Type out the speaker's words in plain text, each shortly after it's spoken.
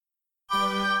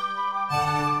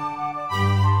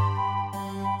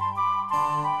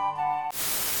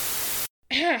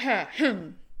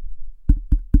Am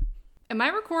I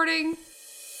recording?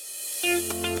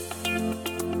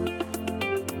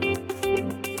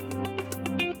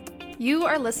 You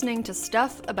are listening to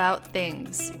Stuff About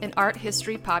Things, an art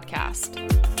history podcast.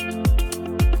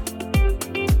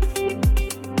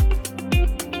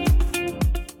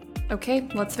 Okay,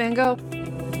 let's Van Gogh.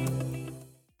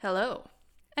 Hello,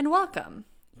 and welcome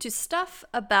to Stuff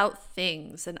About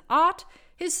Things, an art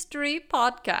history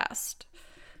podcast.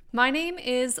 My name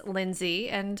is Lindsay,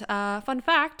 and fun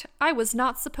fact, I was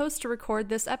not supposed to record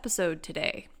this episode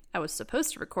today. I was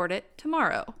supposed to record it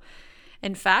tomorrow.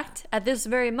 In fact, at this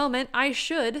very moment, I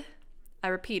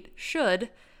repeat, should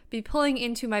be pulling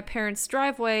into my parents'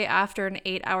 driveway after an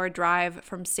 8-hour drive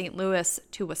from St. Louis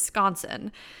to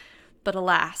Wisconsin. But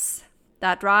alas,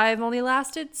 that drive only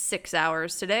lasted 6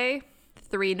 hours today.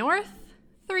 3 north,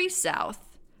 3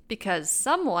 south. Because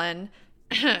someone,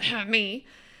 me,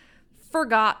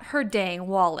 forgot her dang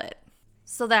wallet.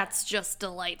 So that's just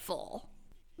delightful.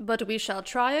 But we shall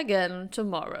try again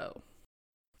tomorrow.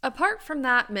 Apart from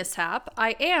that mishap,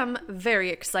 I am very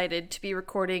excited to be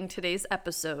recording today's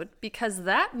episode because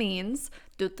that means,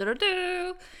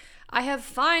 I have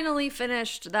finally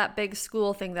finished that big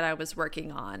school thing that I was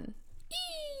working on.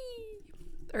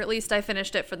 Or at least I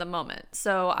finished it for the moment.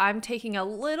 So I'm taking a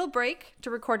little break to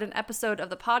record an episode of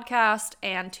the podcast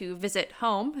and to visit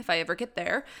home, if I ever get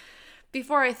there,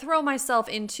 before I throw myself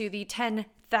into the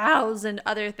 10,000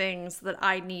 other things that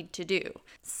I need to do.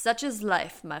 Such is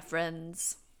life, my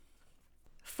friends.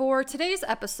 For today's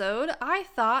episode, I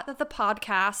thought that the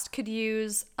podcast could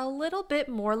use a little bit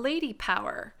more lady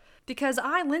power, because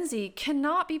I, Lindsay,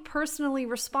 cannot be personally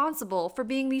responsible for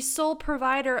being the sole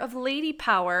provider of lady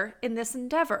power in this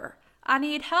endeavor. I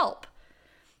need help.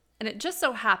 And it just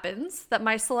so happens that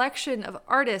my selection of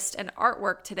artists and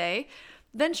artwork today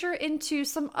venture into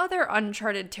some other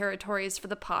uncharted territories for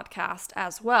the podcast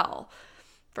as well.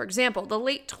 For example, the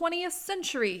late 20th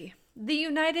century, the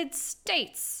United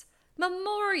States,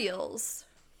 memorials.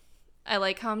 I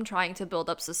like how I'm trying to build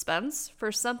up suspense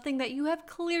for something that you have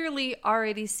clearly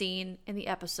already seen in the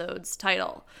episode's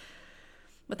title.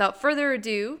 Without further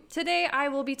ado, today I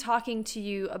will be talking to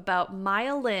you about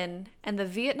Maya Lin and the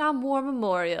Vietnam War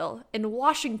Memorial in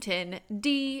Washington,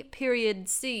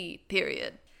 D.C.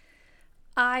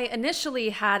 I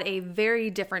initially had a very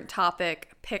different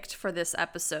topic picked for this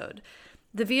episode.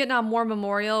 The Vietnam War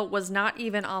Memorial was not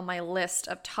even on my list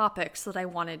of topics that I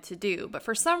wanted to do, but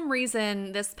for some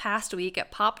reason this past week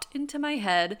it popped into my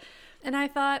head and I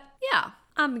thought, yeah,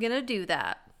 I'm gonna do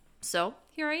that. So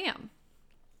here I am.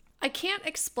 I can't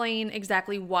explain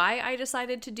exactly why I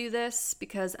decided to do this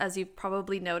because, as you've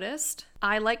probably noticed,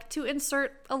 I like to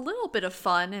insert a little bit of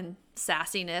fun and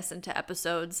sassiness into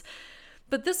episodes.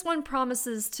 But this one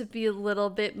promises to be a little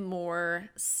bit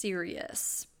more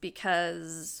serious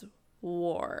because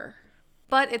war.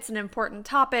 But it's an important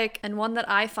topic and one that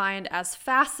I find as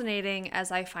fascinating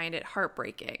as I find it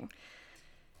heartbreaking.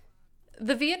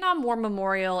 The Vietnam War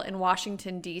Memorial in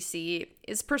Washington, D.C.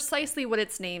 is precisely what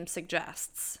its name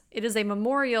suggests. It is a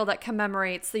memorial that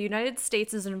commemorates the United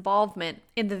States' involvement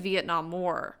in the Vietnam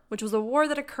War, which was a war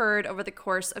that occurred over the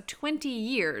course of 20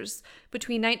 years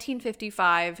between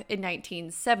 1955 and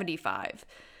 1975.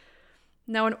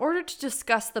 Now, in order to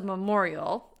discuss the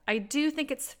memorial, I do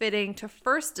think it's fitting to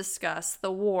first discuss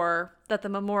the war that the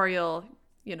memorial,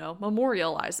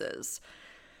 memorializes.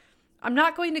 I'm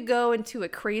not going to go into a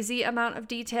crazy amount of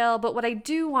detail, but what I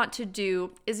do want to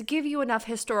do is give you enough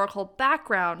historical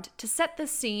background to set the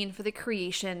scene for the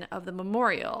creation of the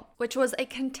memorial, which was a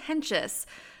contentious,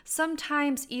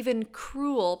 sometimes even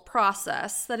cruel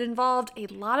process that involved a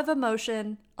lot of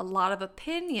emotion, a lot of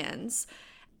opinions,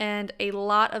 and a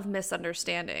lot of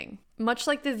misunderstanding, much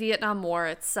like the Vietnam War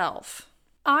itself.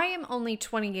 I am only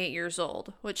 28 years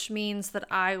old, which means that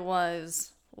I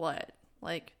was,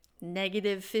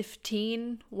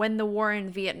 -15 when the war in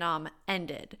Vietnam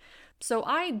ended. So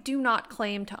I do not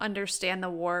claim to understand the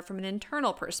war from an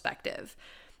internal perspective.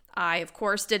 I, of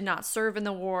course, did not serve in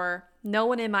the war. No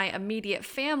one in my immediate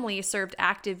family served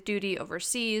active duty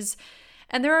overseas,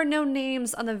 and there are no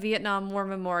names on the Vietnam War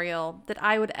Memorial that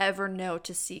I would ever know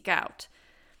to seek out.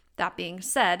 That being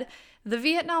said, the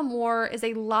Vietnam War is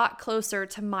a lot closer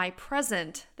to my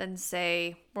present than,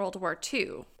 say, World War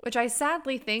II, which I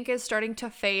sadly think is starting to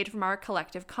fade from our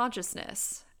collective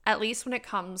consciousness, at least when it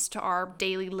comes to our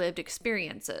daily lived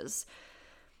experiences.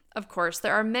 Of course,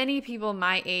 there are many people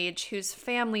my age whose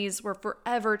families were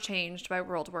forever changed by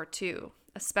World War II,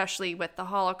 especially with the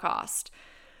Holocaust.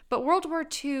 But World War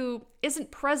II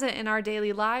isn't present in our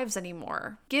daily lives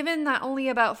anymore. Given that only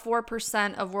about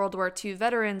 4% of World War II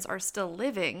veterans are still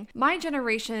living, my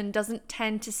generation doesn't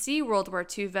tend to see World War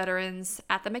II veterans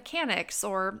at the mechanics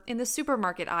or in the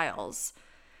supermarket aisles.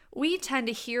 We tend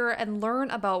to hear and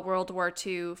learn about World War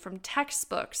II from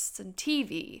textbooks and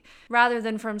TV, rather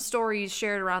than from stories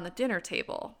shared around the dinner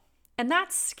table. And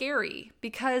that's scary,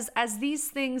 because as these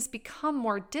things become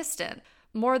more distant,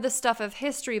 more the stuff of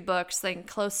history books than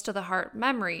close to the heart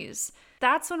memories,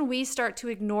 that's when we start to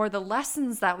ignore the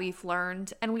lessons that we've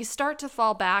learned and we start to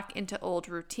fall back into old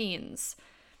routines.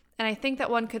 And I think that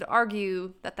one could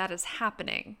argue that that is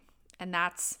happening, and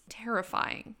that's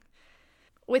terrifying.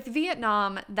 With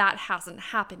Vietnam, that hasn't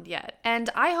happened yet, and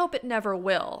I hope it never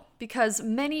will, because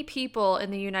many people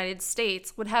in the United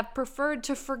States would have preferred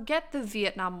to forget the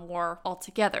Vietnam War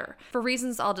altogether, for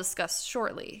reasons I'll discuss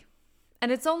shortly.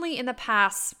 And it's only in the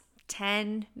past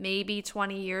 10, maybe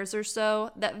 20 years or so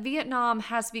that Vietnam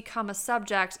has become a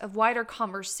subject of wider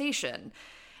conversation,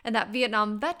 and that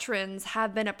Vietnam veterans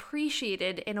have been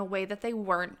appreciated in a way that they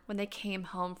weren't when they came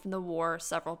home from the war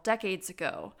several decades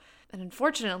ago. And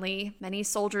unfortunately, many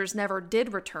soldiers never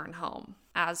did return home,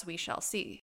 as we shall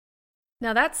see.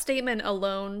 Now, that statement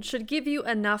alone should give you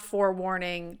enough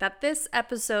forewarning that this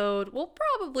episode will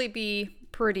probably be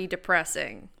pretty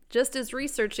depressing, just as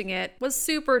researching it was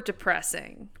super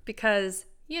depressing, because,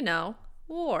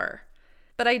 war.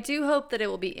 But I do hope that it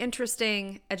will be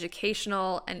interesting,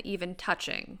 educational, and even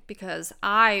touching, because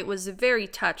I was very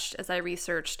touched as I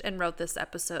researched and wrote this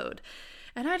episode,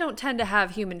 and I don't tend to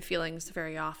have human feelings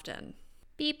very often.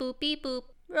 Beep boop,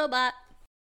 robot.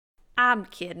 I'm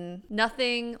kidding.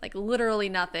 Nothing, literally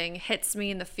nothing, hits me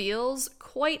in the feels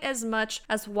quite as much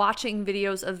as watching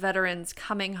videos of veterans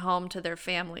coming home to their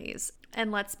families.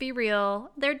 And let's be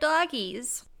real, they're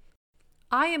doggies.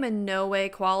 I am in no way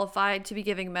qualified to be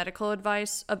giving medical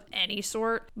advice of any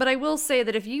sort, but I will say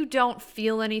that if you don't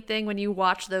feel anything when you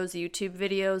watch those YouTube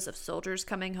videos of soldiers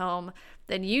coming home,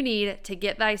 then you need to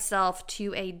get thyself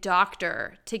to a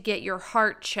doctor to get your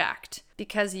heart checked,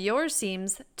 because yours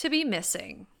seems to be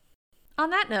missing. On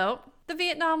that note, the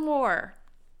Vietnam War.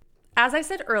 As I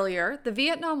said earlier, the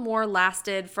Vietnam War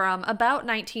lasted from about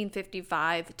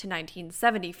 1955 to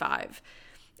 1975.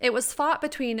 It was fought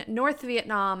between North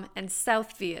Vietnam and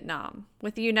South Vietnam,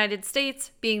 with the United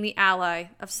States being the ally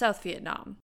of South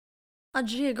Vietnam.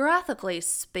 Geographically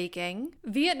speaking,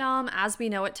 Vietnam as we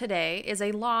know it today is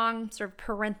a long, sort of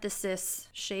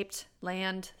parenthesis-shaped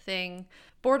land thing,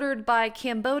 bordered by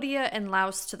Cambodia and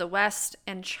Laos to the west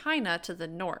and China to the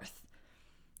north.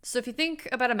 So if you think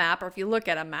about a map, or if you look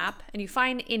at a map and you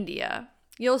find India,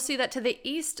 you'll see that to the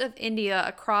east of India,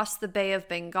 across the Bay of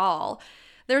Bengal,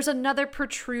 there's another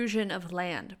protrusion of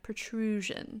land.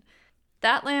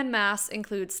 That landmass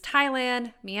includes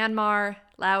Thailand, Myanmar,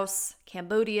 Laos,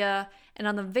 Cambodia, and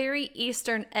on the very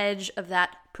eastern edge of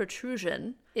that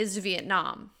protrusion is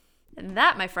Vietnam. And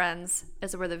that, my friends,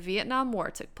 is where the Vietnam War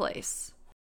took place.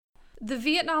 The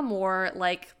Vietnam War,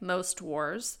 like most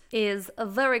wars, is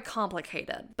very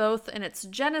complicated, both in its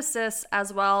genesis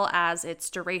as well as its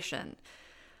duration.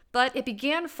 But it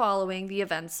began following the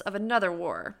events of another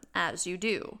war, as you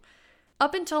do.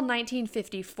 Up until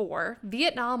 1954,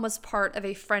 Vietnam was part of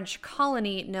a French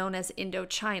colony known as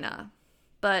Indochina.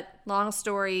 But long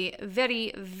story,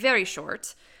 very, very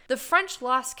short, the French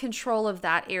lost control of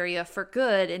that area for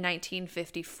good in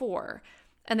 1954.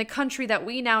 And the country that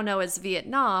we now know as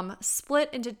Vietnam split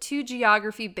into two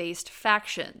geography-based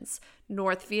factions,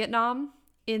 North Vietnam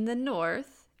in the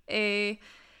north, and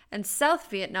South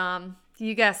Vietnam,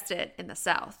 you guessed it, in the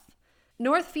south.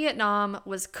 North Vietnam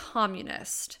was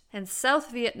communist, and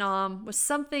South Vietnam was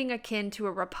something akin to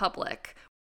a republic.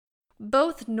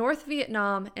 Both North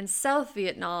Vietnam and South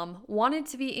Vietnam wanted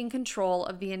to be in control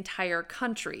of the entire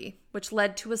country, which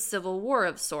led to a civil war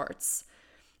of sorts.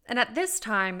 And at this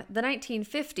time, the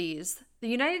 1950s, the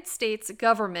United States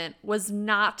government was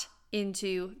not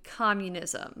into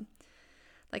communism.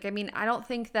 I don't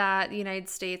think that the United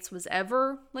States was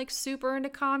ever, super into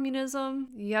communism.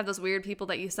 You have those weird people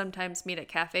that you sometimes meet at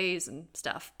cafes and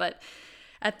stuff. But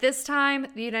at this time,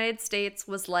 the United States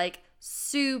was,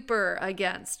 super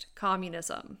against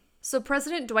communism. So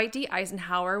President Dwight D.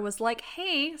 Eisenhower was like,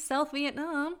 hey, South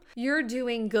Vietnam, you're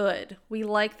doing good. We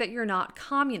like that you're not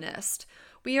communist.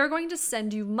 We are going to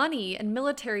send you money and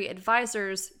military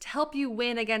advisors to help you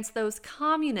win against those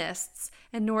communists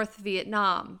in North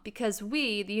Vietnam, because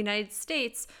we, the United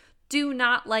States, do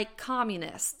not like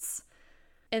communists.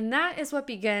 And that is what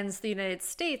begins the United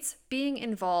States being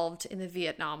involved in the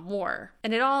Vietnam War.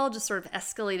 And it all just sort of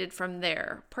escalated from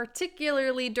there,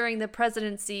 particularly during the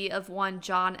presidency of one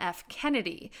John F.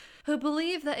 Kennedy, who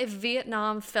believed that if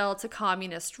Vietnam fell to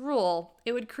communist rule,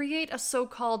 it would create a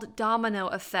so-called domino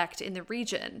effect in the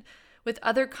region, with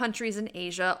other countries in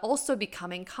Asia also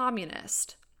becoming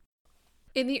communist.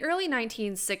 In the early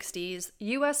 1960s,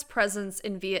 U.S. presence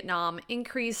in Vietnam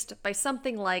increased by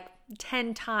something like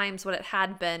 10 times what it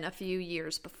had been a few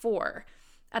years before.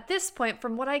 At this point,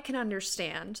 from what I can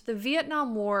understand, the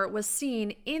Vietnam War was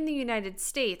seen in the United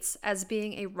States as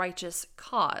being a righteous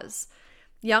cause.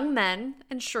 Young men,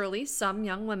 and surely some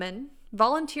young women,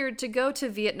 volunteered to go to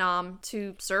Vietnam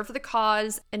to serve the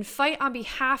cause and fight on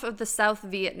behalf of the South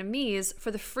Vietnamese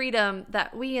for the freedom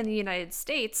that we in the United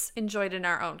States enjoyed in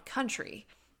our own country.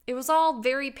 It was all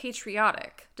very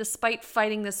patriotic, despite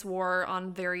fighting this war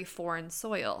on very foreign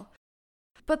soil.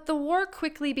 But the war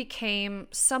quickly became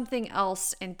something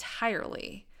else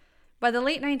entirely. By the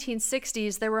late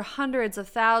 1960s, there were hundreds of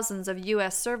thousands of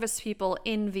U.S. service people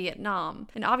in Vietnam,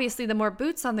 and obviously the more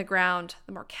boots on the ground,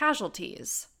 the more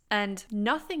casualties. And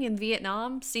nothing in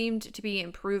Vietnam seemed to be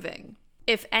improving.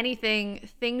 If anything,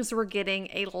 things were getting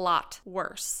a lot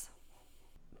worse.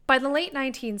 By the late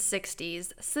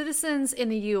 1960s, citizens in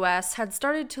the US had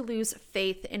started to lose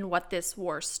faith in what this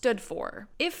war stood for,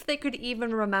 if they could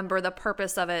even remember the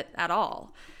purpose of it at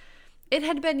all. It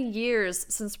had been years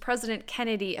since President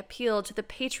Kennedy appealed to the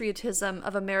patriotism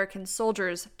of American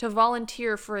soldiers to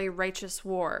volunteer for a righteous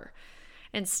war.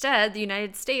 Instead, the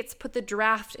United States put the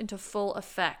draft into full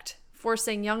effect,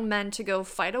 forcing young men to go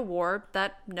fight a war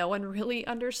that no one really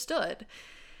understood.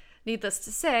 Needless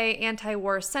to say,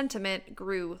 anti-war sentiment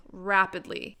grew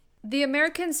rapidly. The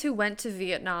Americans who went to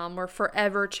Vietnam were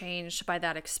forever changed by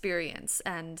that experience,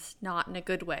 and not in a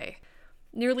good way.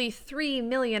 Nearly 3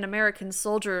 million American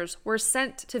soldiers were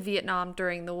sent to Vietnam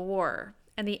during the war,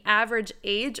 and the average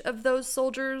age of those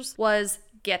soldiers was,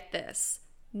 get this,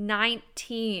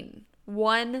 19.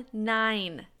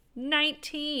 19.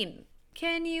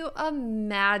 Can you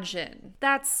imagine?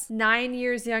 That's 9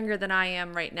 years younger than I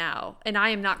am right now, and I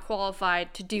am not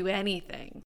qualified to do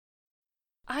anything.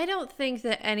 I don't think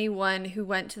that anyone who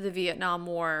went to the Vietnam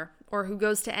War, or who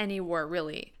goes to any war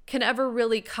really, can ever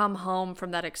really come home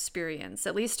from that experience.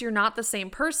 At least you're not the same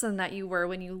person that you were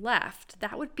when you left.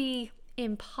 That would be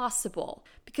impossible,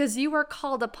 because you are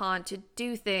called upon to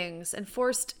do things and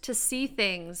forced to see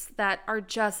things that are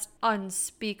just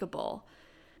unspeakable.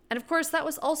 And of course, that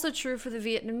was also true for the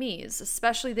Vietnamese,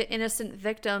 especially the innocent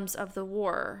victims of the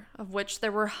war, of which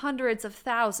there were hundreds of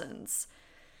thousands.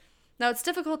 Now, it's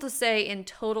difficult to say in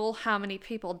total how many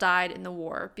people died in the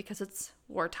war, because it's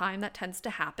wartime, that tends to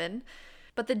happen.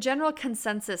 But the general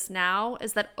consensus now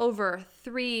is that over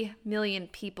 3 million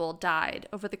people died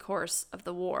over the course of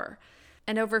the war,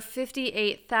 and over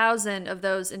 58,000 of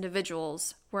those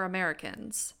individuals were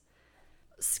Americans.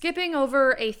 Skipping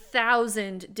over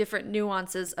 1,000 different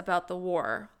nuances about the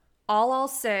war, all I'll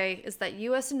say is that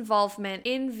U.S. involvement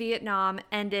in Vietnam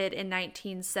ended in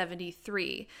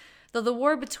 1973, though the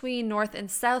war between North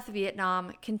and South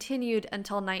Vietnam continued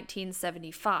until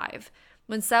 1975,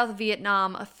 when South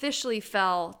Vietnam officially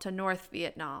fell to North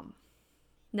Vietnam.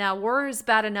 Now, war is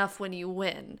bad enough when you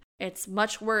win. It's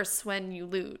much worse when you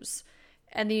lose.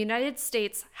 And the United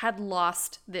States had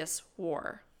lost this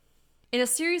war. In a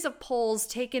series of polls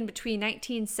taken between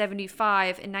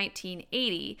 1975 and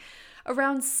 1980,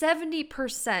 around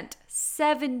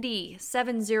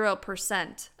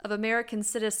 70% of American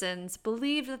citizens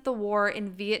believed that the war in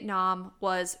Vietnam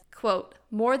was, quote,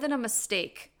 more than a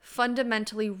mistake,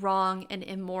 fundamentally wrong and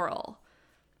immoral.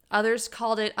 Others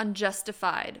called it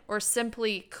unjustified, or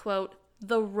simply, quote,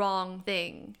 the wrong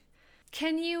thing.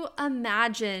 Can you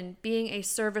imagine being a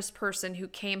service person who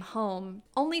came home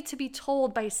only to be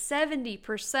told by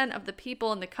 70% of the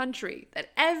people in the country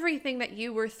that everything that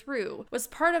you were through was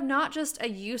part of not just a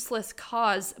useless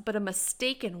cause, but a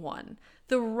mistaken one,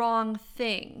 the wrong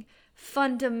thing,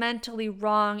 fundamentally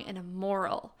wrong and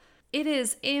immoral? It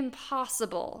is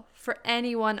impossible for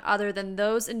anyone other than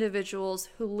those individuals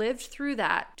who lived through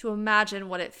that to imagine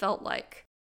what it felt like.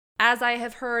 As I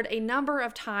have heard a number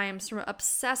of times from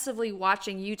obsessively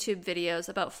watching YouTube videos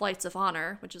about flights of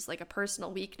honor, which is like a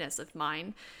personal weakness of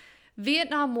mine,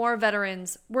 Vietnam War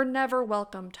veterans were never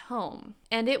welcomed home,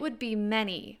 and it would be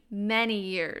many, many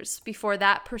years before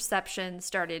that perception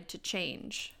started to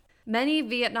change. Many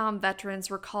Vietnam veterans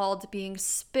recalled being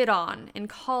spit on and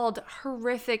called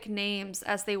horrific names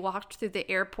as they walked through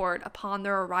the airport upon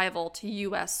their arrival to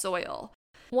U.S. soil.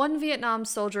 One Vietnam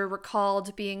soldier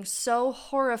recalled being so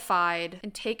horrified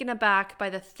and taken aback by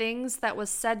the things that was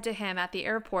said to him at the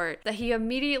airport that he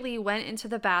immediately went into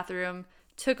the bathroom,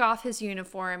 took off his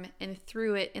uniform, and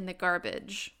threw it in the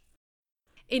garbage.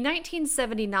 In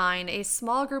 1979, a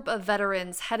small group of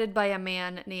veterans headed by a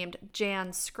man named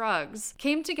Jan Scruggs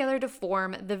came together to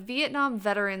form the Vietnam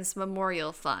Veterans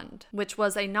Memorial Fund, which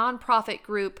was a nonprofit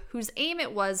group whose aim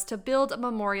it was to build a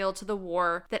memorial to the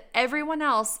war that everyone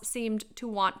else seemed to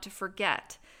want to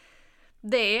forget.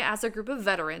 They, as a group of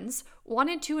veterans,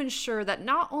 wanted to ensure that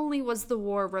not only was the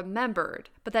war remembered,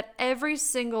 but that every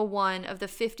single one of the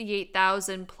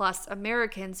 58,000 plus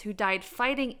Americans who died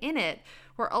fighting in it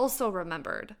were also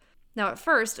remembered. Now, at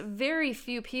first, very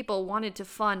few people wanted to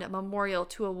fund a memorial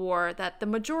to a war that the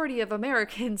majority of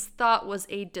Americans thought was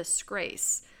a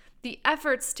disgrace. The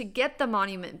efforts to get the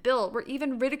monument built were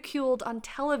even ridiculed on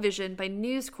television by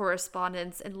news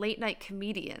correspondents and late-night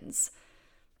comedians.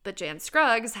 But Jan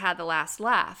Scruggs had the last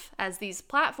laugh, as these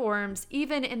platforms,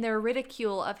 even in their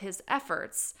ridicule of his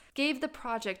efforts, gave the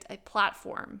project a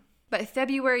platform. By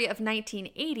February of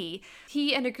 1980,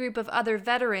 he and a group of other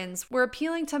veterans were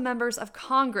appealing to members of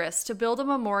Congress to build a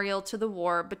memorial to the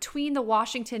war between the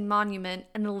Washington Monument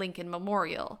and the Lincoln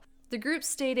Memorial. The group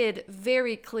stated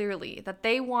very clearly that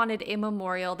they wanted a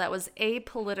memorial that was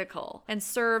apolitical and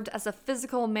served as a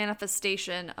physical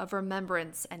manifestation of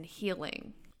remembrance and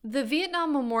healing. The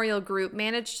Vietnam Memorial Group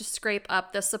managed to scrape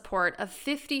up the support of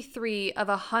 53 of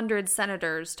 100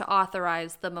 senators to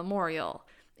authorize the memorial.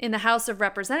 In the House of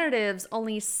Representatives,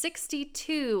 only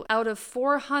 62 out of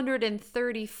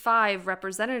 435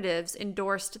 representatives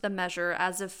endorsed the measure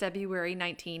as of February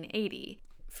 1980.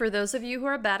 For those of you who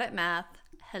are bad at math,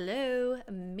 hello,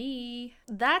 me.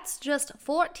 That's just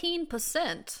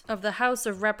 14% of the House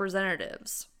of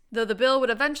Representatives, though the bill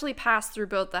would eventually pass through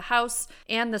both the House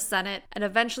and the Senate and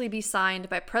eventually be signed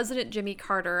by President Jimmy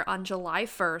Carter on July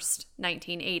 1st,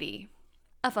 1980.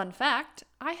 A fun fact,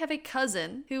 I have a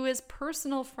cousin who is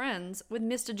personal friends with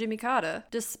Mr. Jimmy Carter,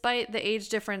 despite the age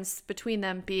difference between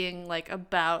them being like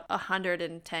about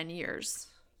 110 years.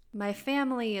 My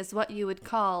family is what you would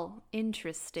call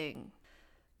interesting.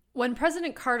 When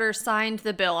President Carter signed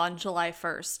the bill on July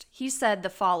 1st, he said the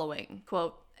following,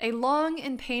 quote, "A long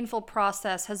and painful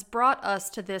process has brought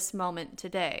us to this moment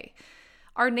today.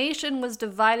 Our nation was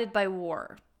divided by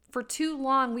war. For too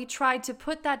long, we tried to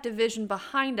put that division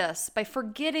behind us by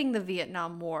forgetting the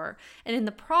Vietnam War, and in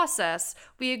the process,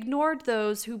 we ignored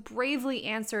those who bravely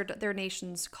answered their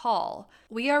nation's call.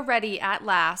 We are ready, at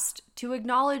last, to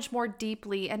acknowledge more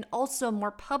deeply and also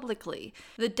more publicly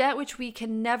the debt which we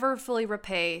can never fully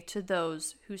repay to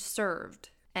those who served."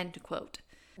 End quote.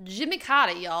 Jimmy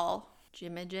Carter, y'all.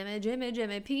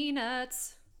 Jimmy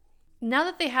Peanuts. Now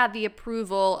that they had the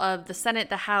approval of the Senate,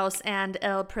 the House, and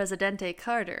El Presidente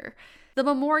Carter, the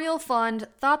Memorial Fund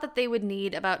thought that they would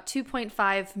need about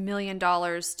 $2.5 million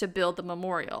to build the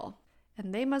memorial.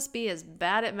 And they must be as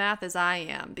bad at math as I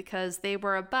am, because they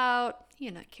were about,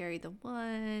 carry the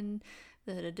one,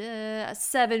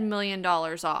 $7 million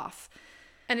off.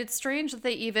 And it's strange that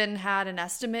they even had an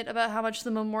estimate about how much the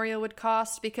memorial would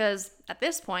cost, because at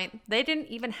this point, they didn't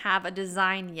even have a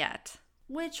design yet,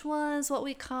 which was what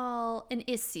we call an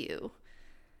issue.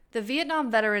 The Vietnam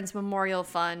Veterans Memorial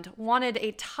Fund wanted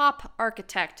a top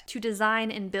architect to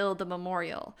design and build the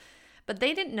memorial, but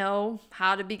they didn't know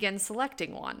how to begin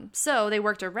selecting one. So they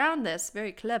worked around this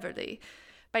very cleverly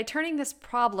by turning this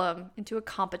problem into a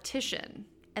competition.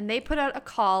 And they put out a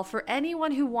call for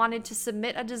anyone who wanted to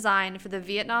submit a design for the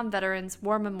Vietnam Veterans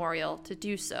War Memorial to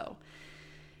do so.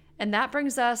 And that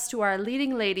brings us to our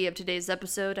leading lady of today's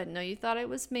episode. I know you thought it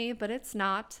was me, but it's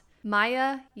not.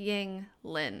 Maya Ying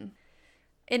Lin.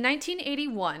 In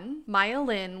 1981, Maya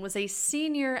Lin was a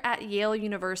senior at Yale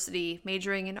University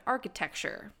majoring in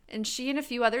architecture, and she and a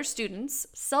few other students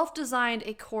self-designed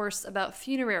a course about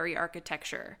funerary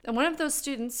architecture. And one of those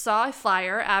students saw a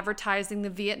flyer advertising the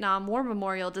Vietnam War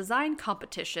Memorial Design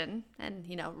Competition and,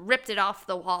 ripped it off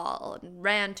the wall and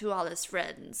ran to all his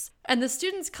friends. And the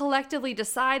students collectively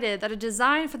decided that a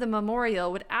design for the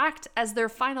memorial would act as their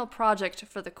final project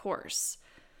for the course.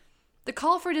 The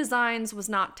call for designs was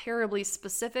not terribly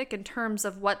specific in terms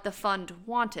of what the fund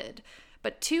wanted,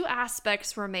 but two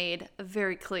aspects were made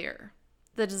very clear.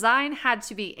 The design had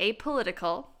to be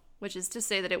apolitical, which is to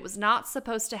say that it was not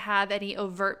supposed to have any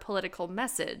overt political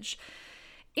message,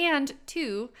 and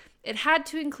two, it had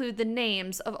to include the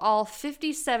names of all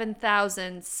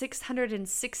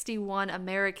 57,661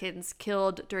 Americans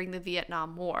killed during the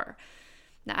Vietnam War.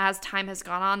 Now, as time has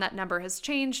gone on, that number has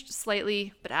changed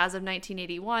slightly, but as of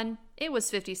 1981, it was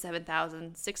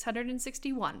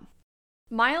 57,661.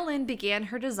 Maya Lin began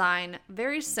her design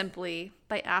very simply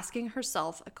by asking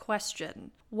herself a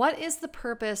question. What is the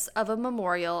purpose of a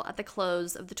memorial at the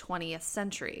close of the 20th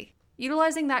century?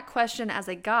 Utilizing that question as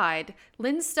a guide,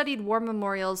 Lin studied war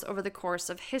memorials over the course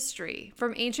of history,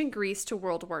 from ancient Greece to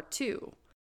World War II.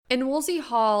 In Woolsey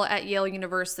Hall at Yale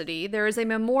University, there is a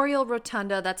memorial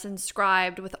rotunda that's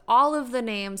inscribed with all of the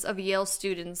names of Yale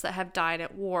students that have died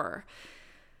at war.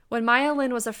 When Maya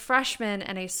Lin was a freshman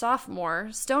and a sophomore,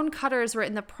 stonecutters were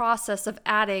in the process of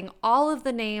adding all of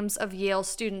the names of Yale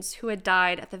students who had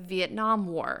died at the Vietnam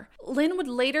War. Lin would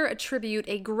later attribute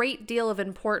a great deal of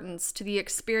importance to the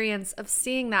experience of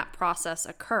seeing that process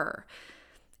occur.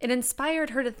 It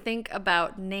inspired her to think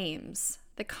about names,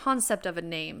 the concept of a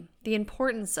name, the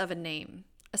importance of a name,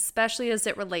 especially as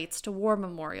it relates to war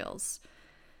memorials.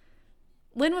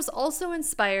 Lin was also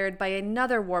inspired by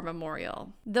another war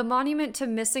memorial, the Monument to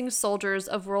Missing Soldiers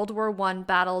of World War I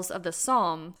Battles of the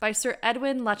Somme by Sir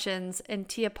Edwin Lutyens in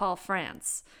Thiepval,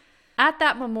 France. At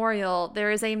that memorial,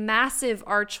 there is a massive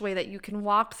archway that you can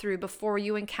walk through before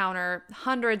you encounter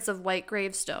hundreds of white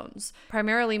gravestones,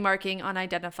 primarily marking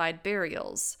unidentified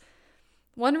burials.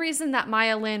 One reason that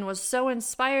Maya Lin was so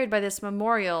inspired by this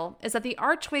memorial is that the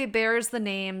archway bears the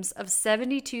names of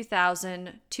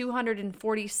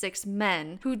 72,246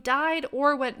 men who died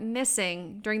or went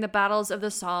missing during the battles of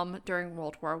the Somme during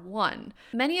World War I,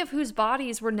 many of whose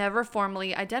bodies were never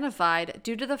formally identified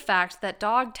due to the fact that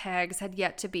dog tags had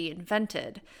yet to be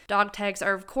invented. Dog tags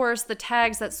are, of course, the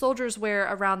tags that soldiers wear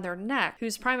around their neck,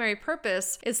 whose primary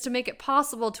purpose is to make it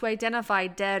possible to identify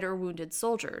dead or wounded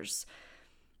soldiers.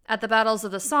 At the battles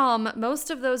of the Somme, most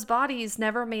of those bodies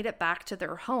never made it back to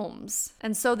their homes.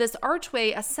 And so this archway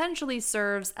essentially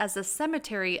serves as a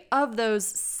cemetery of those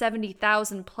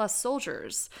 70,000 plus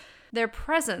soldiers. Their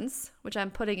presence, which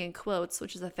I'm putting in quotes,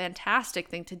 which is a fantastic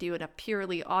thing to do in a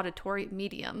purely auditory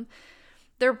medium,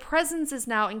 their presence is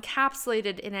now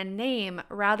encapsulated in a name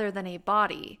rather than a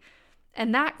body.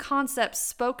 And that concept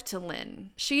spoke to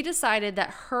Lin. She decided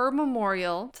that her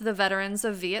memorial to the veterans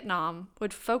of Vietnam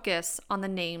would focus on the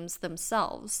names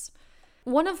themselves.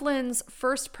 One of Lin's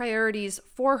first priorities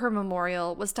for her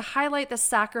memorial was to highlight the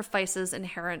sacrifices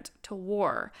inherent to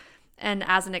war, and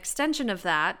as an extension of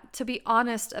that, to be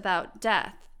honest about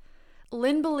death.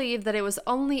 Lin believed that it was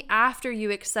only after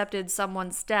you accepted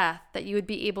someone's death that you would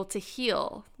be able to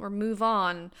heal or move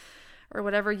on, or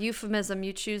whatever euphemism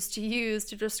you choose to use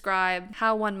to describe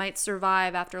how one might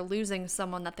survive after losing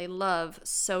someone that they love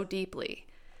so deeply.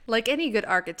 Like any good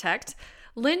architect,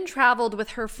 Lin traveled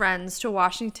with her friends to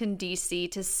Washington, D.C.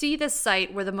 to see the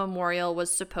site where the memorial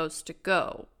was supposed to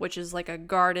go, which is like a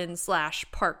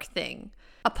garden/park thing.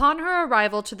 Upon her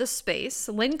arrival to the space,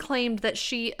 Lin claimed that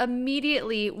she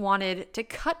immediately wanted to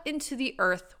cut into the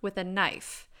earth with a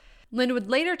knife. Lin would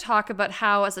later talk about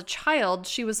how, as a child,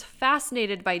 she was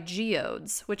fascinated by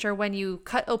geodes, which are when you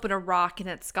cut open a rock and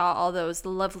it's got all those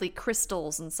lovely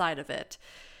crystals inside of it.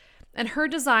 And her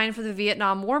design for the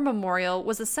Vietnam War Memorial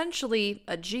was essentially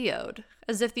a geode,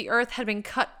 as if the earth had been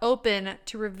cut open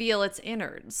to reveal its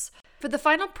innards. For the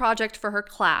final project for her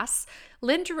class,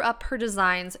 Lin drew up her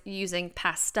designs using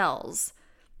pastels.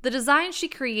 The design she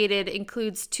created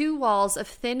includes 2 walls of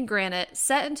thin granite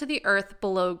set into the earth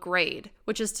below grade,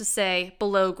 which is to say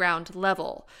below ground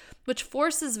level, which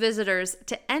forces visitors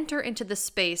to enter into the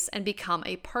space and become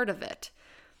a part of it.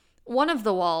 One of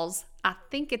the walls, I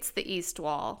think it's the east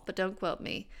wall, but don't quote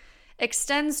me,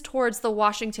 extends towards the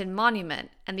Washington Monument,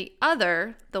 and the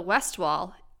other, the west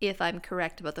wall, if I'm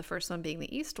correct about the first one being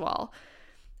the east wall,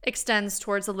 extends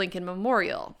towards the Lincoln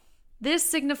Memorial. This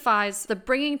signifies the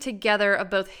bringing together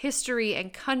of both history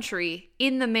and country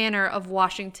in the manner of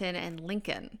Washington and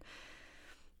Lincoln.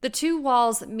 The 2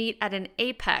 walls meet at an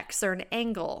apex or an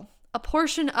angle, a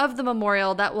portion of the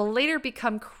memorial that will later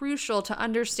become crucial to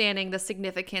understanding the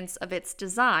significance of its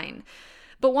design,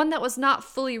 but one that was not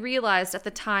fully realized at the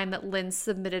time that Lin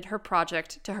submitted her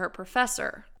project to her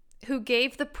professor, who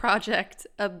gave the project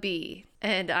a B.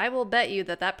 And I will bet you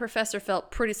that that professor felt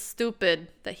pretty stupid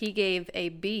that he gave a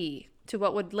B to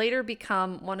what would later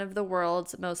become one of the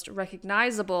world's most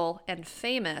recognizable and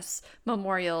famous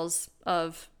memorials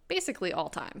of basically all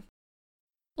time.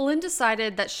 Lin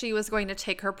decided that she was going to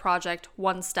take her project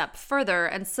one step further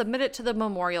and submit it to the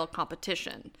memorial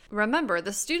competition. Remember,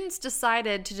 the students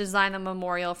decided to design the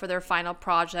memorial for their final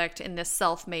project in this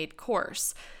self-made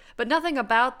course, but nothing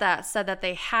about that said that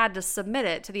they had to submit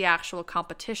it to the actual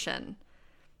competition.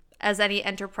 As any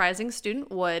enterprising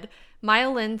student would, Maya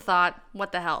Lin thought,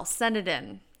 what the hell, send it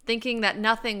in, thinking that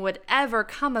nothing would ever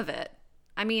come of it.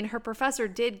 I mean, her professor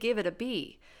did give it a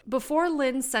B. Before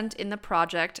Lynn sent in the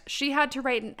project, she had to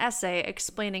write an essay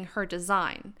explaining her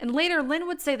design. And later, Lynn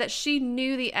would say that she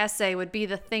knew the essay would be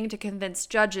the thing to convince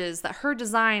judges that her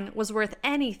design was worth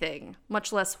anything,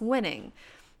 much less winning.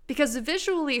 Because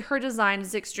visually, her design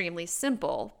is extremely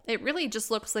simple. It really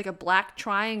just looks like a black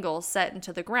triangle set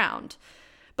into the ground.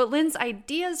 But Lynn's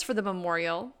ideas for the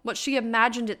memorial, what she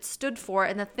imagined it stood for,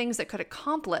 and the things it could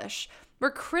accomplish, were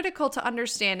critical to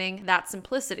understanding that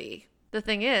simplicity. The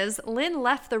thing is, Lynn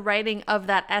left the writing of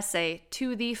that essay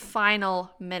to the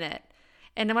final minute.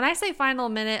 And when I say final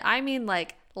minute, I mean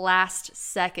like last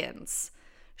seconds.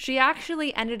 She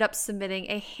actually ended up submitting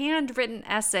a handwritten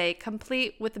essay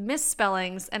complete with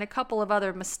misspellings and a couple of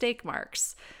other mistake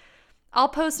marks. I'll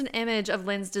post an image of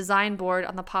Lynn's design board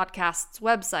on the podcast's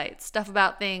website,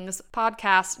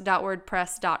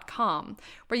 stuffaboutthings.podcast.wordpress.com,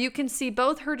 where you can see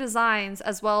both her designs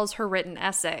as well as her written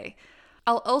essay.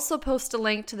 I'll also post a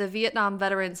link to the Vietnam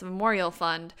Veterans Memorial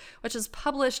Fund, which has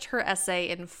published her essay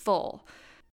in full.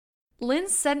 Lynn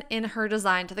sent in her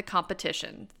design to the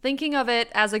competition, thinking of it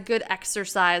as a good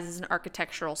exercise as an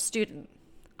architectural student.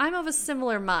 I'm of a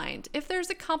similar mind. If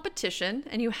there's a competition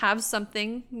and you have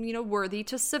something, worthy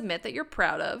to submit that you're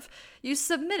proud of, you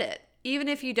submit it, even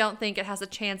if you don't think it has a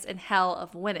chance in hell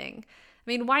of winning. I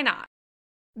mean, why not?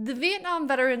 The Vietnam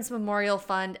Veterans Memorial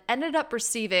Fund ended up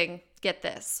receiving, get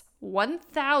this,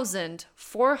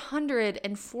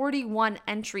 1,441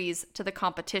 entries to the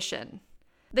competition.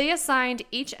 They assigned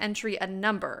each entry a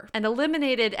number and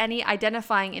eliminated any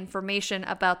identifying information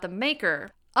about the maker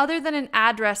other than an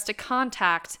address to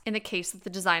contact in the case that the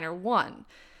designer won.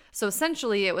 So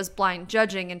essentially, it was blind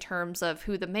judging in terms of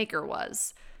who the maker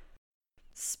was.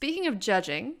 Speaking of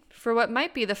judging, for what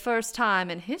might be the first time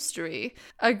in history,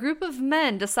 a group of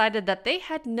men decided that they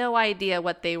had no idea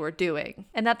what they were doing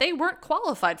and that they weren't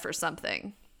qualified for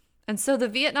something. And so the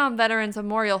Vietnam Veterans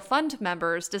Memorial Fund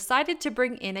members decided to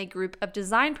bring in a group of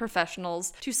design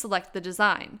professionals to select the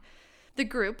design. The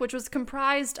group, which was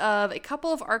comprised of a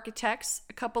couple of architects,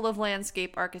 a couple of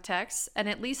landscape architects, and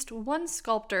at least one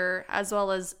sculptor, as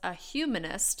well as a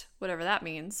humanist, whatever that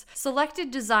means, selected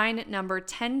design number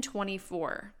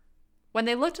 1024. When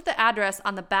they looked at the address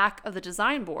on the back of the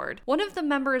design board, one of the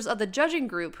members of the judging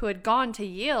group who had gone to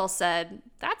Yale said,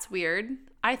 "That's weird.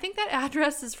 I think that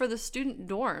address is for the student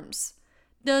dorms."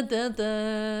 Dun dun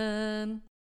dun.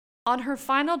 On her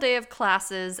final day of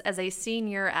classes as a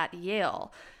senior at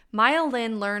Yale, Maya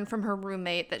Lin learned from her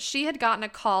roommate that she had gotten a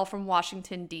call from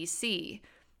Washington, D.C.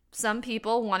 Some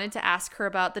people wanted to ask her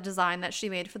about the design that she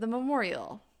made for the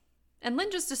memorial. And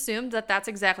Lin just assumed that that's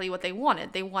exactly what they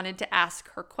wanted. They wanted to ask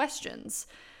her questions.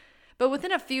 But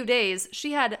within a few days,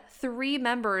 she had 3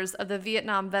 members of the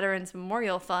Vietnam Veterans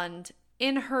Memorial Fund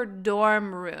in her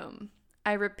dorm room.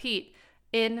 I repeat,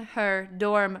 in her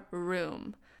dorm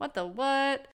room. What the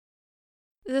what?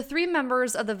 The 3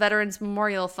 members of the Veterans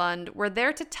Memorial Fund were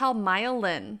there to tell Maya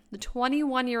Lin, the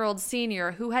 21-year-old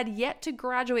senior who had yet to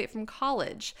graduate from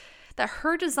college, that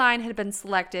her design had been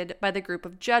selected by the group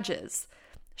of judges.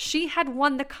 She had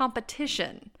won the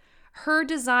competition. Her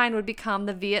design would become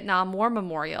the Vietnam War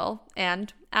Memorial,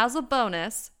 and, as a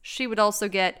bonus, she would also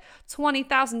get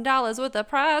 $20,000 worth of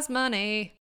prize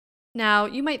money. Now,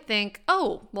 you might think,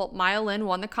 oh, well, Maya Lin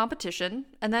won the competition,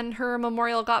 and then her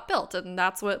memorial got built, and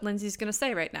that's what Lindsay's going to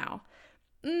say right now.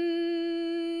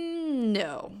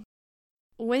 No.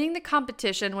 Winning the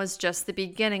competition was just the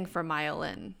beginning for Maya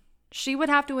Lin. She would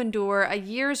have to endure a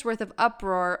year's worth of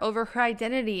uproar over her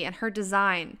identity and her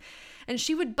design, and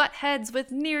she would butt heads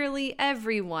with nearly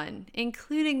everyone,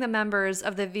 including the members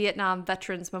of the Vietnam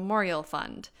Veterans Memorial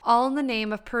Fund, all in the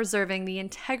name of preserving the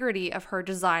integrity of her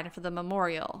design for the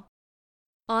memorial.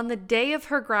 On the day of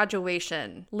her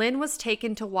graduation, Lin was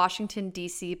taken to Washington,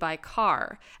 D.C. by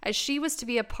car, as she was to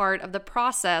be a part of the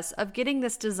process of getting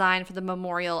this design for the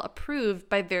memorial approved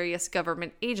by various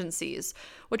government agencies,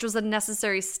 which was a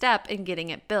necessary step in getting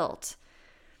it built.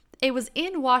 It was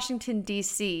in Washington,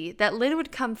 D.C. that Lin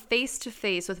would come face to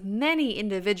face with many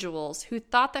individuals who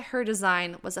thought that her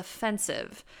design was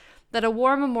offensive, that a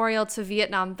war memorial to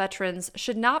Vietnam veterans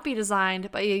should not be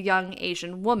designed by a young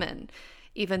Asian woman,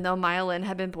 even though Maya Lin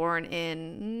had been born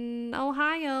in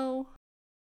Ohio.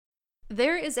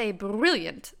 There is a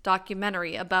brilliant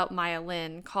documentary about Maya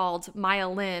Lin called Maya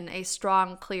Lin, A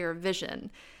Strong, Clear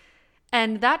Vision.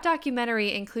 And that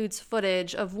documentary includes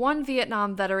footage of one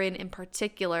Vietnam veteran in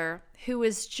particular who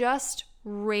is just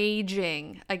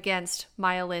raging against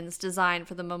Maya Lin's design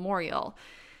for the memorial.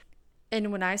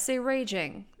 And when I say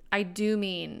raging, I do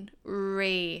mean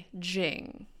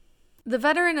raging. The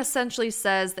veteran essentially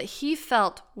says that he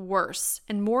felt worse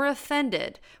and more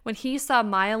offended when he saw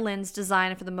Maya Lin's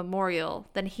design for the memorial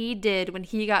than he did when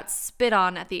he got spit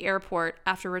on at the airport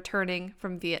after returning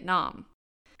from Vietnam.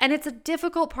 And it's a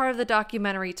difficult part of the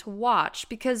documentary to watch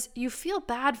because you feel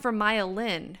bad for Maya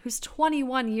Lin, who's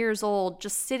 21 years old,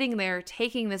 just sitting there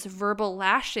taking this verbal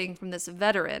lashing from this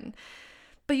veteran.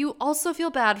 But you also feel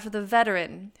bad for the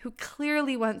veteran, who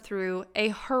clearly went through a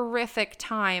horrific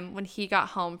time when he got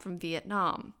home from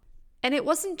Vietnam. And it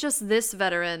wasn't just this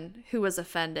veteran who was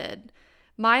offended.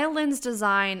 Maya Lin's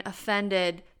design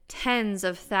offended tens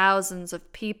of thousands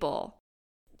of people.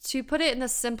 To put it in the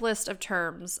simplest of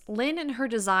terms, Lin and her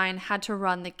design had to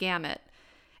run the gamut.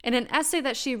 In an essay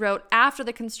that she wrote after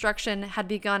the construction had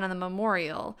begun on the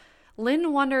memorial,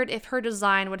 Lin wondered if her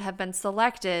design would have been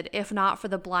selected if not for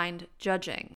the blind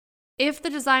judging. If the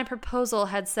design proposal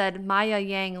had said Maya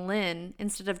Yang Lin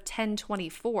instead of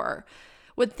 1024,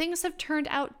 would things have turned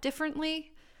out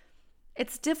differently?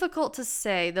 It's difficult to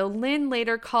say, though Lin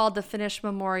later called the finished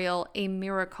memorial a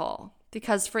miracle,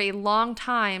 because for a long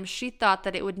time she thought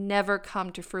that it would never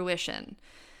come to fruition.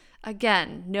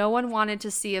 Again, no one wanted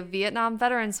to see a Vietnam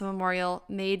Veterans Memorial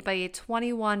made by a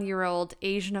 21-year-old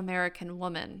Asian American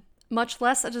woman, much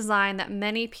less a design that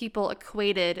many people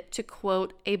equated to,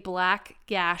 quote, a black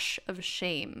gash of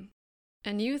shame.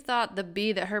 And you thought the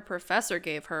B that her professor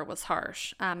gave her was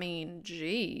harsh. I mean,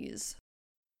 geez.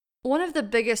 One of the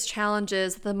biggest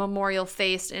challenges the memorial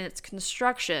faced in its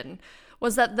construction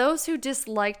was that those who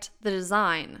disliked the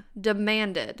design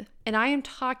demanded, and I am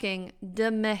talking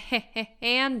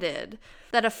demanded,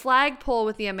 that a flagpole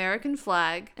with the American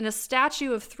flag and a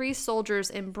statue of 3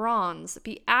 soldiers in bronze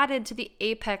be added to the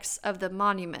apex of the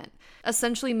monument,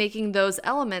 essentially making those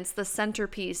elements the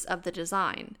centerpiece of the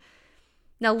design.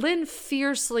 Now, Lin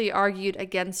fiercely argued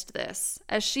against this,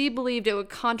 as she believed it would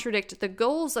contradict the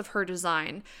goals of her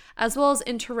design, as well as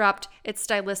interrupt its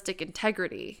stylistic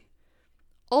integrity.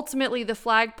 Ultimately, the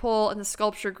flagpole and the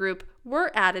sculpture group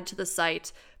were added to the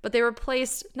site, but they were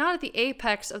placed not at the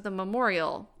apex of the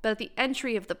memorial, but at the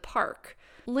entry of the park.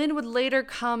 Lin would later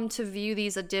come to view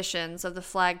these additions of the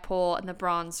flagpole and the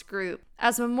bronze group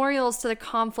as memorials to the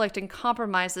conflict and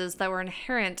compromises that were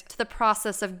inherent to the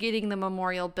process of getting the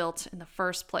memorial built in the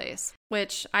first place,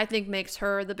 which I think makes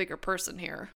her the bigger person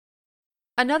here.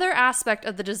 Another aspect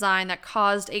of the design that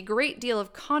caused a great deal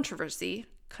of controversy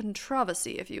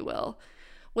if you will,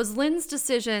 was Lin's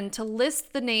decision to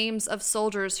list the names of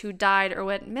soldiers who died or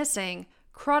went missing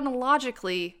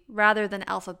chronologically rather than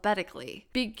alphabetically,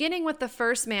 beginning with the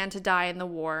first man to die in the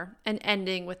war and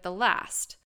ending with the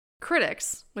last.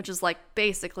 Critics, which is like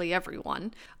basically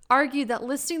everyone, argued that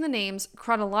listing the names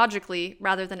chronologically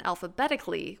rather than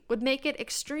alphabetically would make it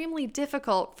extremely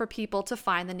difficult for people to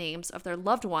find the names of their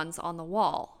loved ones on the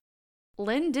wall.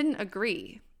 Lin didn't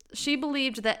agree. She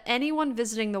believed that anyone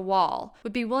visiting the wall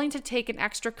would be willing to take an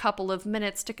extra couple of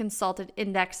minutes to consult an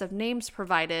index of names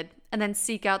provided and then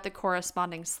seek out the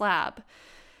corresponding slab.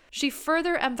 She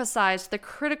further emphasized the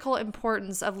critical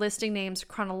importance of listing names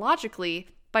chronologically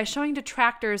by showing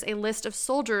detractors a list of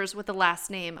soldiers with the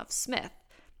last name of Smith.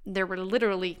 There were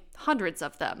literally hundreds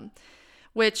of them,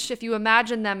 which, if you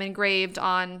imagine them engraved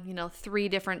on, 3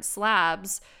 different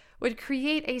slabs, would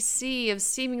create a sea of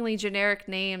seemingly generic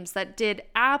names that did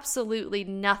absolutely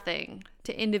nothing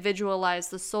to individualize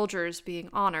the soldiers being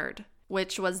honored,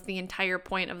 which was the entire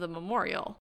point of the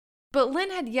memorial. But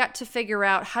Lin had yet to figure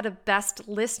out how to best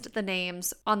list the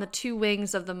names on the 2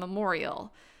 wings of the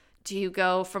memorial. Do you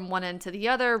go from one end to the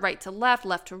other, right to left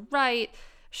to right?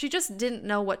 She just didn't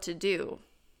know what to do.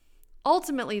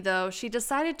 Ultimately, though, she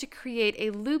decided to create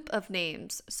a loop of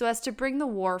names so as to bring the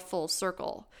war full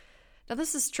circle. Now,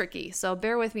 this is tricky, so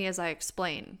bear with me as I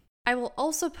explain. I will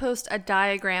also post a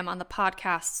diagram on the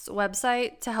podcast's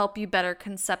website to help you better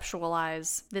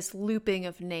conceptualize this looping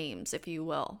of names, if you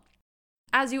will.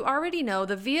 As you already know,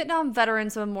 the Vietnam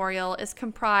Veterans Memorial is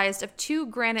comprised of 2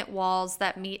 granite walls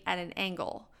that meet at an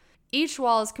angle. Each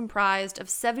wall is comprised of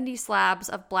 70 slabs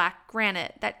of black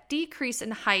granite that decrease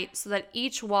in height so that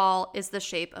each wall is the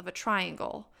shape of a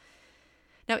triangle.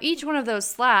 Now, each one of those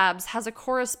slabs has a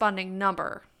corresponding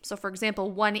number. So, for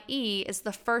example, 1E is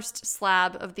the first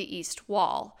slab of the east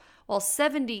wall, while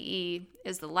 70E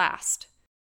is the last.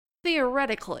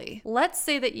 Theoretically, let's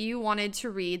say that you wanted to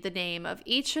read the name of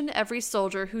each and every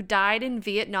soldier who died in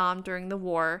Vietnam during the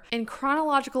war in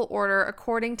chronological order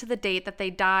according to the date that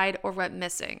they died or went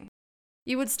missing.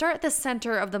 You would start at the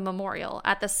center of the memorial,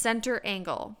 at the center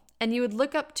angle, and you would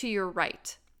look up to your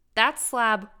right. That's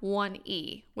slab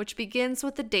 1E, which begins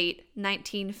with the date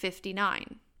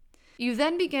 1959. You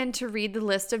then begin to read the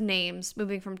list of names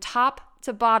moving from top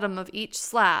to bottom of each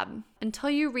slab until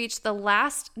you reach the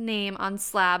last name on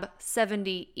slab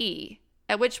 70E,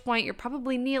 at which point you're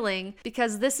probably kneeling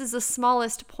because this is the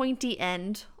smallest pointy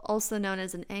end, also known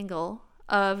as an angle,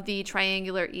 of the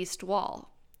triangular east wall.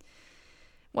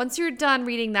 Once you're done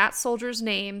reading that soldier's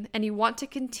name and you want to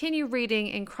continue reading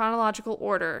in chronological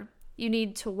order, you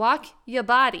need to walk your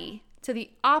body to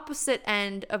the opposite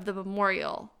end of the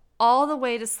memorial, all the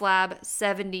way to slab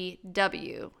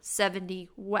 70W, 70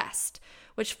 West,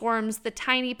 which forms the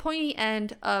tiny pointy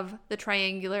end of the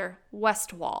triangular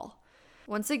west wall.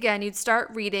 Once again, you'd start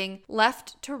reading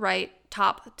left to right,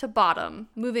 top to bottom,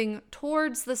 moving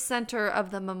towards the center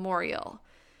of the memorial.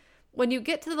 When you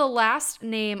get to the last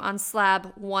name on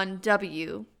slab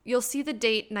 1W, you'll see the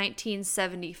date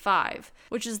 1975,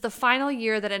 which is the final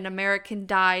year that an American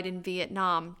died in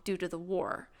Vietnam due to the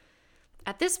war.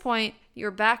 At this point,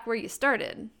 you're back where you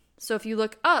started. So if you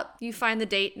look up, you find the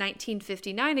date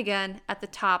 1959 again at the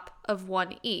top of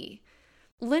 1E.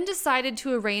 Lynn decided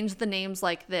to arrange the names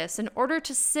like this in order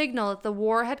to signal that the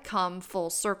war had come full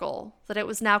circle, that it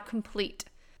was now complete.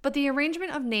 But the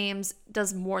arrangement of names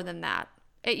does more than that.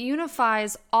 It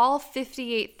unifies all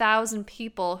 58,000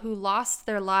 people who lost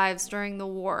their lives during the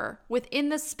war within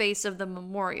the space of the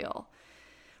memorial.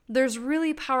 There's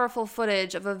really powerful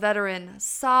footage of a veteran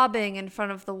sobbing in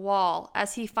front of the wall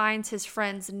as he finds his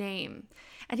friend's name.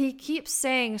 And he keeps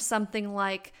saying something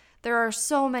like, "There are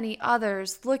so many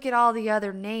others, look at all the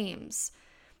other names."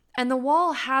 And the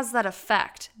wall has that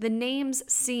effect. The names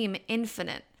seem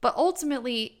infinite, but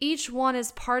ultimately each one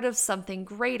is part of something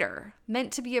greater,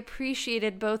 meant to be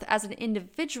appreciated both as an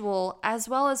individual as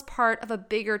well as part of a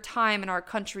bigger time in our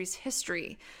country's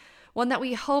history, one that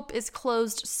we hope is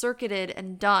closed-circuited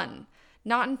and done,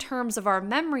 not in terms of our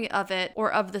memory of it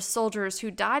or of the soldiers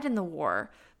who died in the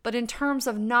war, but in terms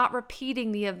of not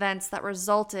repeating the events that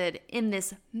resulted in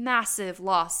this massive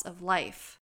loss of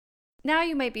life. Now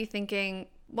you might be thinking,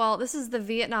 well, this is the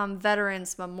Vietnam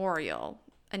Veterans Memorial,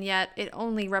 and yet it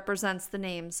only represents the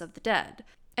names of the dead.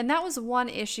 And that was one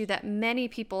issue that many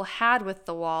people had with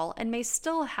the wall and may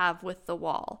still have with the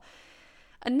wall.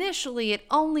 Initially, it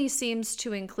only seems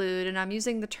to include, and I'm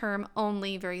using the term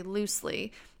only very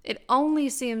loosely, it only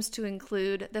seems to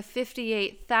include the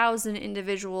 58,000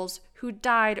 individuals who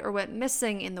died or went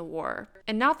missing in the war,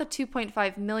 and not the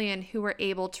 2.5 million who were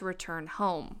able to return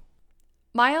home.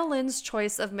 Maya Lin's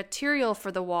choice of material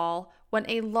for the wall went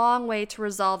a long way to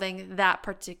resolving that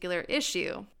particular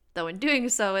issue, though in doing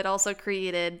so, it also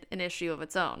created an issue of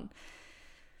its own.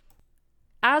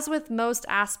 As with most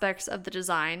aspects of the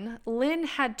design, Lin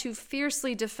had to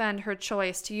fiercely defend her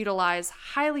choice to utilize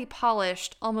highly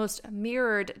polished, almost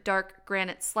mirrored dark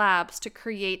granite slabs to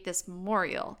create this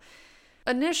memorial.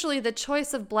 Initially, the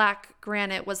choice of black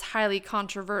granite was highly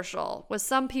controversial, with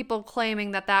some people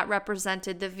claiming that that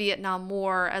represented the Vietnam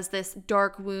War as this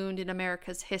dark wound in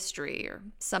America's history, or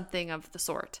something of the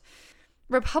sort.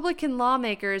 Republican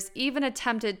lawmakers even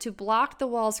attempted to block the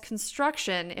wall's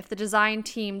construction if the design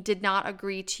team did not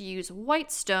agree to use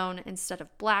white stone instead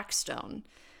of black stone.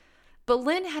 But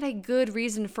Lin had a good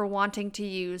reason for wanting to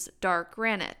use dark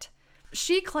granite.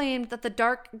 She claimed that the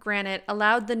dark granite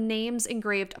allowed the names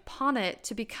engraved upon it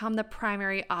to become the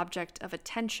primary object of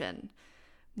attention.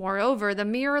 Moreover, the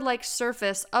mirror-like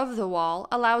surface of the wall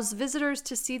allows visitors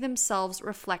to see themselves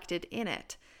reflected in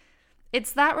it.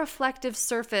 It's that reflective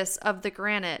surface of the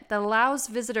granite that allows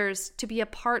visitors to be a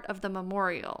part of the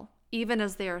memorial, even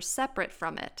as they are separate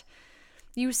from it.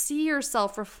 You see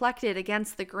yourself reflected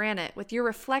against the granite, with your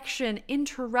reflection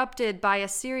interrupted by a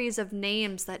series of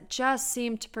names that just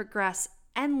seem to progress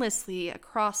endlessly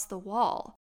across the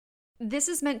wall. This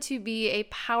is meant to be a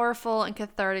powerful and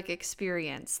cathartic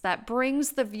experience that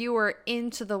brings the viewer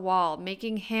into the wall,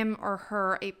 making him or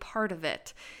her a part of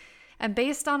it. And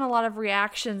based on a lot of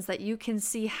reactions that you can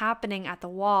see happening at the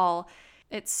wall,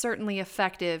 it's certainly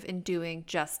effective in doing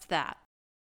just that.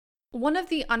 One of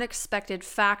the unexpected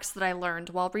facts that I learned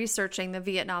while researching the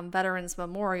Vietnam Veterans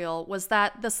Memorial was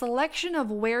that the selection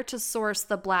of where to source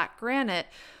the black granite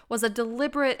was a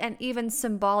deliberate and even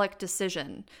symbolic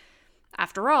decision.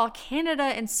 After all, Canada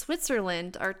and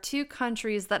Switzerland are two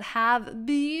countries that have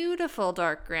beautiful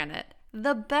dark granite,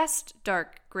 the best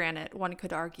dark granite, one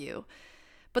could argue.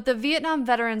 But the Vietnam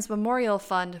Veterans Memorial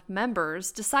Fund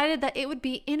members decided that it would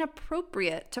be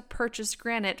inappropriate to purchase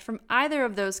granite from either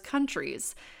of those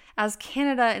countries, as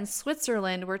Canada and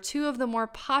Switzerland were two of the more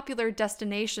popular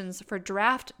destinations for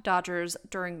draft dodgers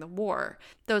during the war,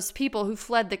 those people who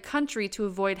fled the country to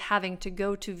avoid having to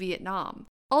go to Vietnam.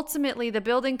 Ultimately, the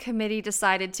building committee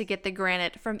decided to get the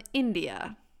granite from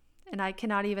India, and I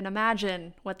cannot even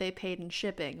imagine what they paid in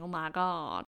shipping. Oh my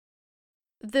God.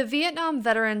 The Vietnam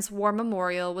Veterans War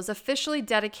Memorial was officially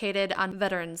dedicated on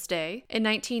Veterans Day in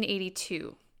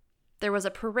 1982. There was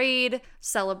a parade,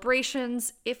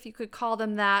 celebrations, if you could call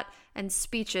them that, and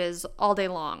speeches all day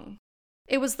long.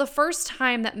 It was the first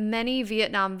time that many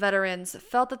Vietnam veterans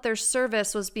felt that their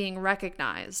service was being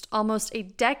recognized, almost a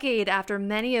decade after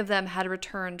many of them had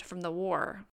returned from the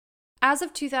war. As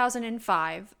of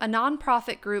 2005, a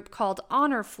nonprofit group called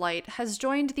Honor Flight has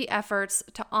joined the efforts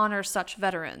to honor such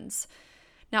veterans.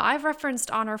 Now, I've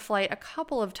referenced Honor Flight a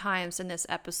couple of times in this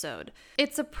episode.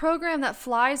 It's a program that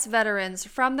flies veterans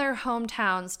from their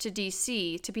hometowns to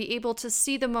DC to be able to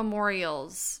see the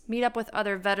memorials, meet up with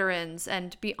other veterans,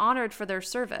 and be honored for their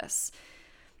service.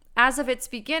 As of its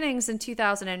beginnings in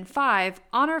 2005,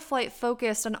 Honor Flight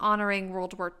focused on honoring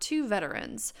World War II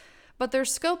veterans, but their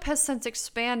scope has since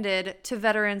expanded to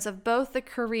veterans of both the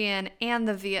Korean and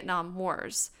the Vietnam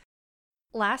Wars.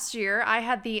 Last year, I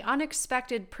had the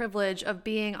unexpected privilege of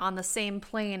being on the same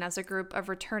plane as a group of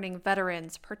returning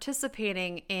veterans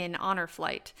participating in Honor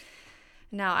Flight.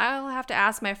 Now, I'll have to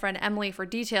ask my friend Emily for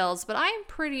details, but I'm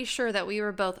pretty sure that we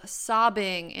were both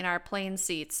sobbing in our plane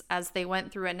seats as they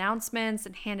went through announcements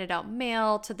and handed out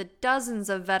mail to the dozens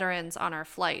of veterans on our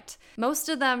flight. Most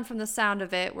of them, from the sound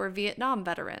of it, were Vietnam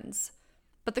veterans.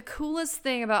 But the coolest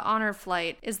thing about Honor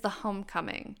Flight is the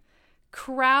homecoming.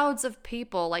 Crowds of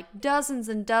people, like dozens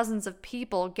and dozens of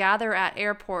people, gather at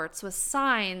airports with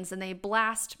signs and they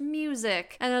blast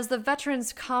music. And as the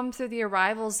veterans come through the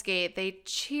arrivals gate, they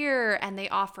cheer and they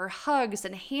offer hugs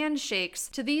and handshakes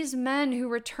to these men who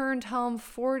returned home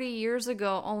 40 years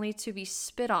ago only to be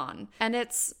spit on. And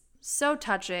it's so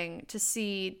touching to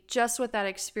see just what that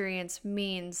experience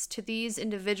means to these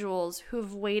individuals who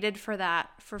have waited for that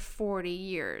for 40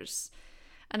 years.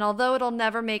 And although it'll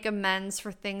never make amends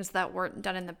for things that weren't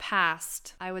done in the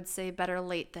past, I would say better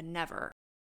late than never.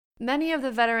 Many of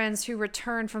the veterans who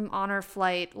returned from Honor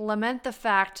Flight lament the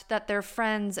fact that their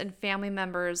friends and family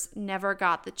members never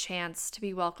got the chance to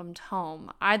be welcomed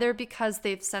home, either because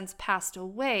they've since passed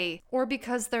away or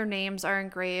because their names are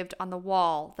engraved on the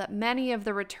wall that many of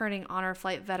the returning Honor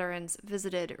Flight veterans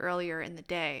visited earlier in the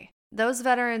day. Those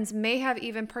veterans may have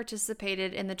even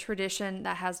participated in the tradition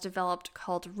that has developed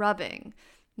called rubbing,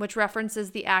 which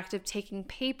references the act of taking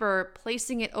paper,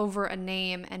 placing it over a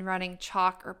name, and running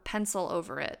chalk or pencil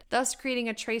over it, thus creating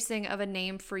a tracing of a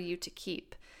name for you to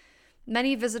keep.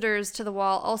 Many visitors to the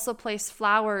wall also place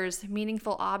flowers,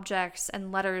 meaningful objects,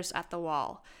 and letters at the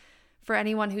wall. For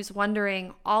anyone who's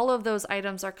wondering, all of those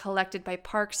items are collected by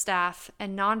park staff,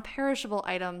 and non-perishable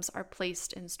items are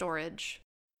placed in storage.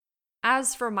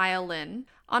 As for Maya Lin,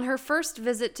 on her first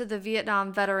visit to the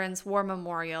Vietnam Veterans War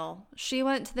Memorial, she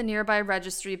went to the nearby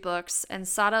registry books and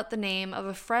sought out the name of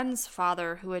a friend's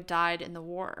father who had died in the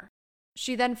war.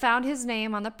 She then found his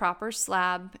name on the proper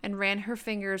slab and ran her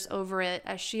fingers over it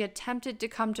as she attempted to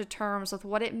come to terms with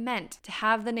what it meant to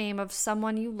have the name of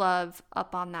someone you love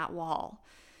up on that wall.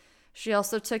 She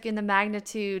also took in the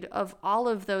magnitude of all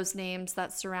of those names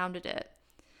that surrounded it.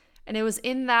 And it was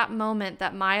in that moment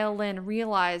that Maya Lin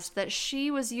realized that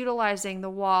she was utilizing the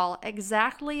wall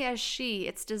exactly as she,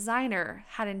 its designer,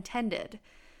 had intended.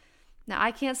 Now,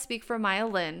 I can't speak for Maya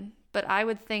Lin, but I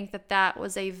would think that that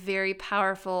was a very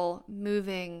powerful,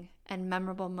 moving, and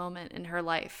memorable moment in her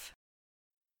life.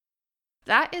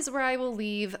 That is where I will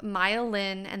leave Maya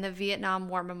Lin and the Vietnam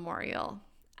War Memorial.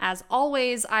 As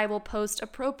always, I will post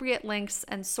appropriate links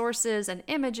and sources and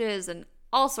images and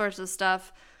all sorts of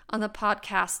stuff on the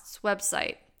podcast's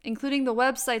website, including the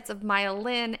websites of Maya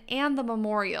Lin and the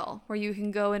memorial, where you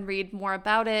can go and read more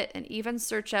about it and even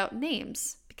search out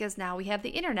names, because now we have the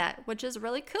internet, which is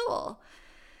really cool.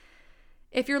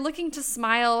 If you're looking to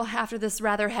smile after this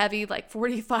rather heavy,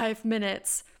 45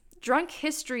 minutes, Drunk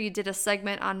History did a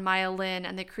segment on Maya Lin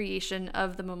and the creation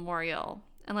of the memorial.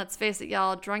 And let's face it,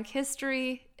 y'all, drunk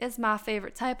history is my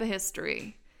favorite type of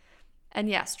history. And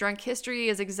yes, drunk history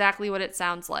is exactly what it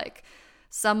sounds like.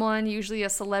 Someone, usually a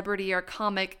celebrity or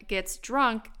comic, gets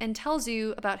drunk and tells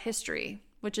you about history,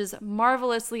 which is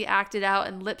marvelously acted out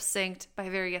and lip-synced by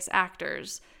various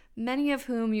actors, many of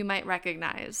whom you might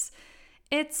recognize.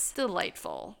 It's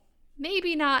delightful.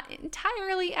 Maybe not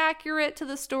entirely accurate to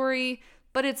the story,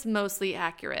 but it's mostly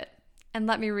accurate. And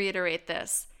let me reiterate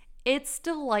this. It's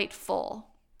delightful.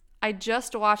 I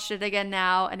just watched it again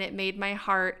now, and it made my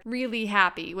heart really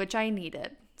happy, which I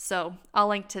needed. So I'll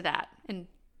link to that. And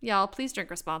y'all, please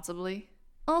drink responsibly.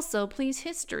 Also, please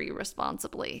history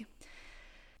responsibly.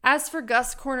 As for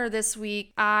Gus Corner this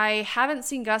week, I haven't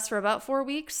seen Gus for about 4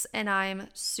 weeks, and I'm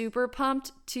super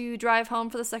pumped to drive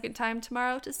home for the second time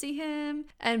tomorrow to see him.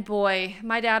 And boy,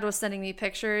 my dad was sending me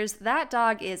pictures. That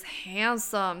dog is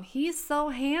handsome. He's so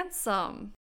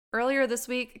handsome. Earlier this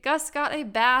week, Gus got a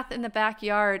bath in the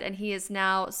backyard, and he is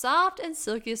now soft and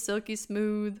silky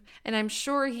smooth. And I'm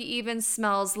sure he even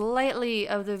smells lightly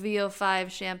of the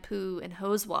VO5 shampoo and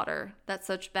hose water that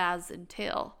such baths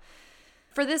entail.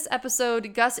 For this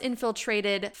episode, Gus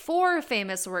infiltrated 4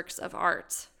 famous works of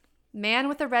art: Man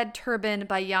with a Red Turban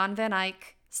by Jan van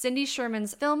Eyck, Cindy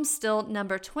Sherman's film still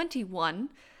number 21,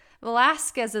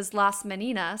 Velázquez's Las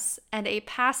Meninas, and a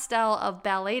pastel of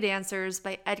ballet dancers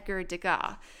by Edgar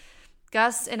Degas.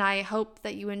 Gus and I hope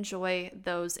that you enjoy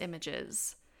those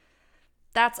images.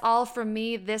 That's all from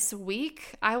me this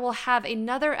week. I will have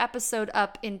another episode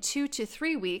up in 2 to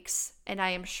 3 weeks, and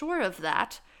I am sure of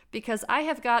that, because I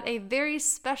have got a very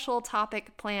special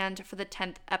topic planned for the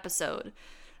 10th episode.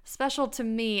 Special to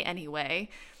me, anyway.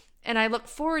 And I look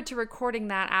forward to recording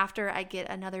that after I get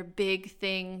another big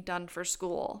thing done for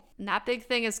school. And that big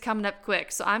thing is coming up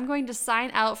quick, so I'm going to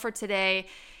sign out for today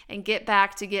and get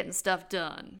back to getting stuff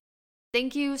done.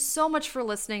 Thank you so much for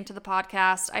listening to the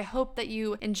podcast. I hope that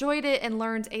you enjoyed it and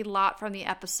learned a lot from the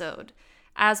episode.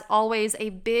 As always, a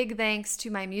big thanks to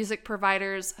my music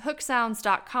providers,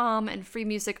 hooksounds.com and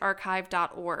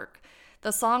freemusicarchive.org.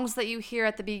 The songs that you hear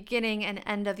at the beginning and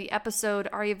end of the episode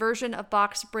are a version of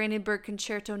Bach's Brandenburg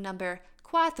Concerto No.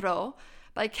 4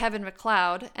 by Kevin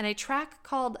MacLeod and a track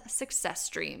called Success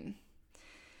Dream.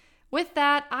 With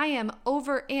that, I am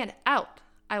over and out.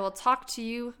 I will talk to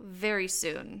you very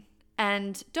soon.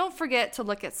 And don't forget to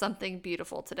look at something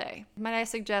beautiful today. Might I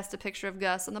suggest a picture of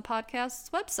Gus on the podcast's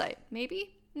website?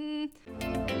 Maybe?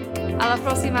 Alla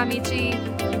prossima, amici!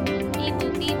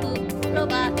 Beep boop,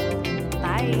 robot.